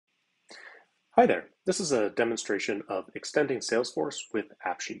Hi there. This is a demonstration of extending Salesforce with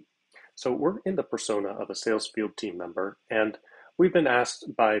AppSheet. So we're in the persona of a sales field team member, and we've been asked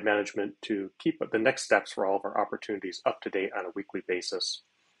by management to keep the next steps for all of our opportunities up to date on a weekly basis.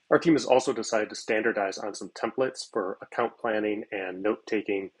 Our team has also decided to standardize on some templates for account planning and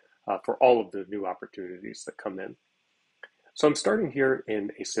note-taking for all of the new opportunities that come in. So I'm starting here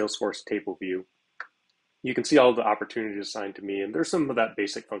in a Salesforce table view. You can see all the opportunities assigned to me, and there's some of that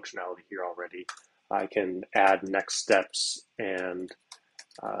basic functionality here already. I can add next steps, and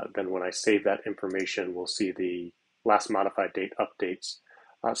then when I save that information, we'll see the last modified date updates.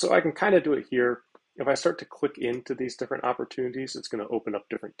 So I can kind of do it here. If I start to click into these different opportunities, it's going to open up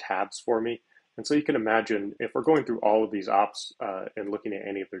different tabs for me. And so you can imagine if we're going through all of these ops and looking at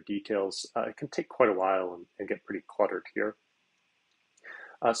any of their details, it can take quite a while and get pretty cluttered here.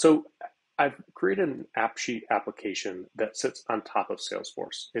 So I've created an AppSheet application that sits on top of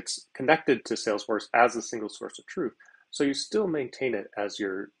Salesforce. It's connected to Salesforce as a single source of truth, so you still maintain it as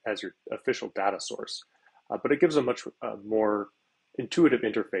your official data source, but it gives a much more intuitive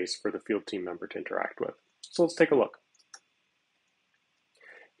interface for the field team member to interact with. So let's take a look.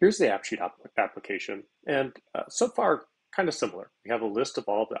 Here's the AppSheet application, and so far kind of similar. We have a list of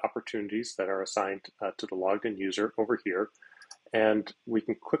all the opportunities that are assigned to the logged in user over here. And we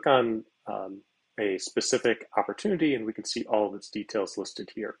can click on a specific opportunity and we can see all of its details listed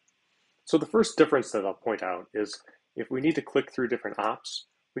here. So the first difference that I'll point out is if we need to click through different ops,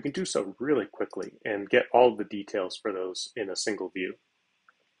 we can do so really quickly and get all of the details for those in a single view.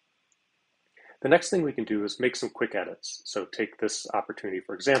 The next thing we can do is make some quick edits. So take this opportunity,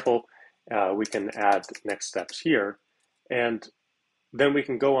 for example, we can add next steps here, and then we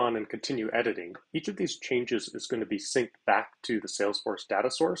can go on and continue editing. Each of these changes is going to be synced back to the Salesforce data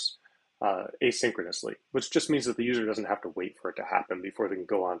source asynchronously, which just means that the user doesn't have to wait for it to happen before they can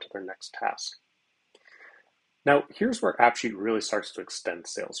go on to their next task. Now, here's where AppSheet really starts to extend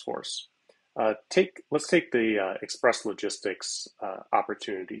Salesforce. Let's take the Express Logistics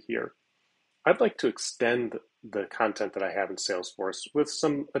opportunity here. I'd like to extend the content that I have in Salesforce with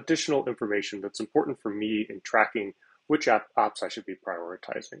some additional information that's important for me in tracking which ops I should be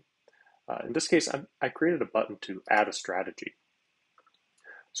prioritizing. In this case, I created a button to add a strategy.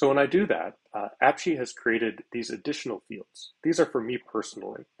 So when I do that, AppSheet has created these additional fields. These are for me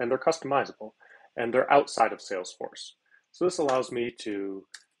personally, and they're customizable, and they're outside of Salesforce. So this allows me to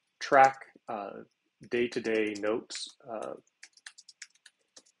track day-to-day notes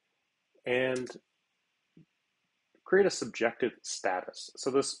and create a subjective status. So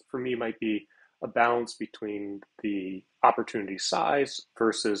this, for me, might be a balance between the opportunity size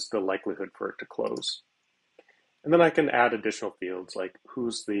versus the likelihood for it to close. And then I can add additional fields like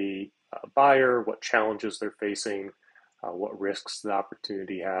who's the buyer, what challenges they're facing, what risks the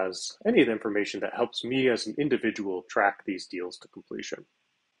opportunity has, any of the information that helps me as an individual track these deals to completion.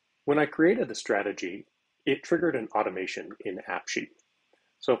 When I created the strategy, it triggered an automation in AppSheet.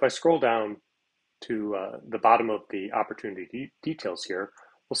 So if I scroll down to the bottom of the opportunity details here,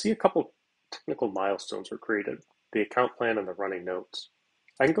 we'll see a couple technical milestones were created, the account plan and the running notes.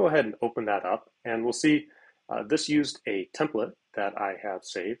 I can go ahead and open that up, and we'll see this used a template that I have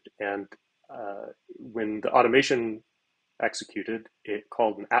saved, and when the automation executed, it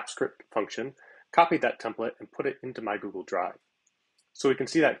called an AppScript function, copied that template, and put it into my Google Drive. So we can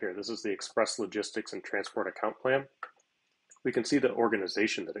see that here. This is the Express Logistics and Transport account plan. We can see the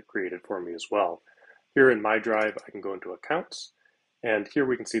organization that it created for me as well. Here in my drive, I can go into Accounts, and here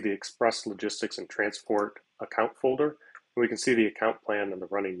we can see the Express Logistics and Transport account folder, and we can see the account plan and the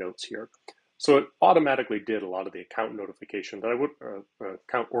running notes here. So it automatically did a lot of the account notification that I would,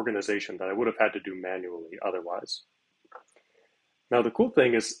 account organization that I would have had to do manually otherwise. Now the cool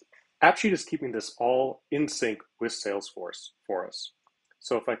thing is AppSheet is keeping this all in sync with Salesforce for us.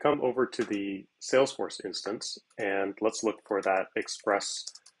 So if I come over to the Salesforce instance, and let's look for that Express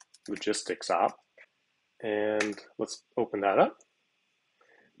Logistics op, and let's open that up.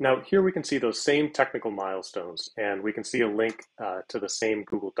 Now here we can see those same technical milestones, and we can see a link to the same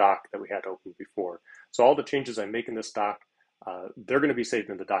Google Doc that we had open before. So all the changes I make in this doc, they're going to be saved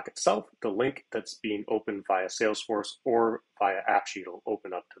in the doc itself. The link that's being opened via Salesforce or via AppSheet will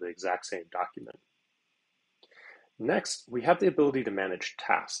open up to the exact same document. Next, we have the ability to manage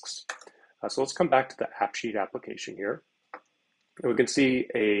tasks. So let's come back to the AppSheet application here. And we can see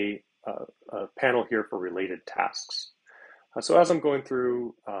a panel here for related tasks. So as I'm going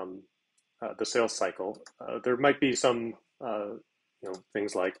through the sales cycle, there might be some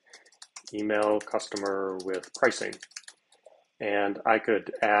things like email customer with pricing. And I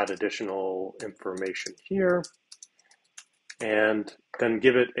could add additional information here. and then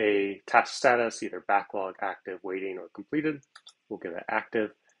give it a task status, either backlog, active, waiting, or completed. We'll give it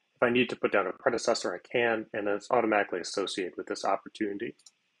active. If I need to put down a predecessor, I can, and then it's automatically associated with this opportunity.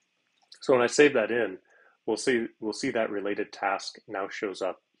 So when I save that in, we'll see that related task now shows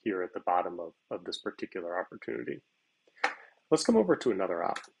up here at the bottom of this particular opportunity. Let's come over to another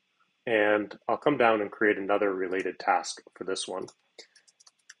app, and I'll come down and create another related task for this one.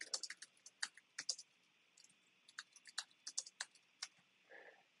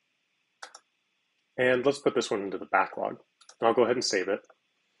 And let's put this one into the backlog. And I'll go ahead and save it.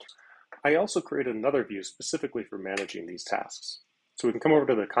 I also created another view specifically for managing these tasks. So we can come over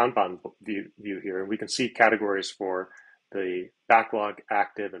to the Kanban view here, and we can see categories for the backlog,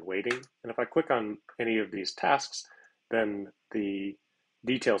 active, and waiting. And if I click on any of these tasks, then the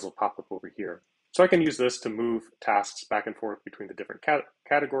details will pop up over here. So I can use this to move tasks back and forth between the different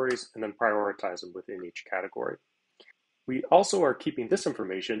categories and then prioritize them within each category. We also are keeping this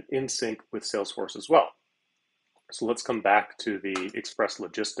information in sync with Salesforce as well. So let's come back to the Express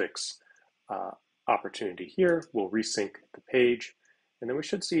Logistics opportunity here. We'll resync the page, and then we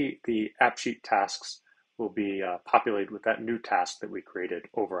should see the AppSheet tasks will be populated with that new task that we created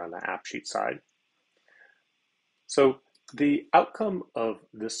over on the AppSheet side. So the outcome of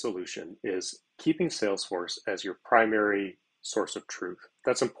this solution is keeping Salesforce as your primary source of truth.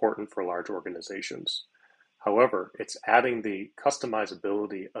 That's important for large organizations. However, it's adding the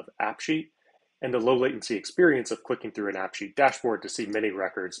customizability of AppSheet and the low latency experience of clicking through an AppSheet dashboard to see many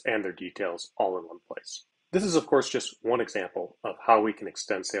records and their details all in one place. This is, of course, just one example of how we can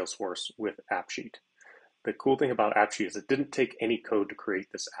extend Salesforce with AppSheet. The cool thing about AppSheet is it didn't take any code to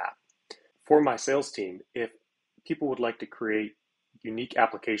create this app. For my sales team, if people would like to create unique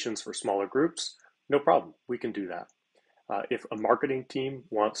applications for smaller groups, no problem, we can do that. If a marketing team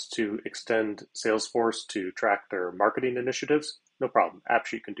wants to extend Salesforce to track their marketing initiatives, no problem,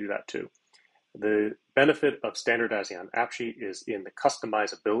 AppSheet can do that too. The benefit of standardizing on AppSheet is in the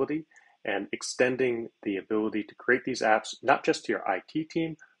customizability and extending the ability to create these apps, not just to your IT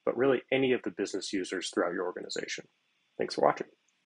team, but really any of the business users throughout your organization. Thanks for watching.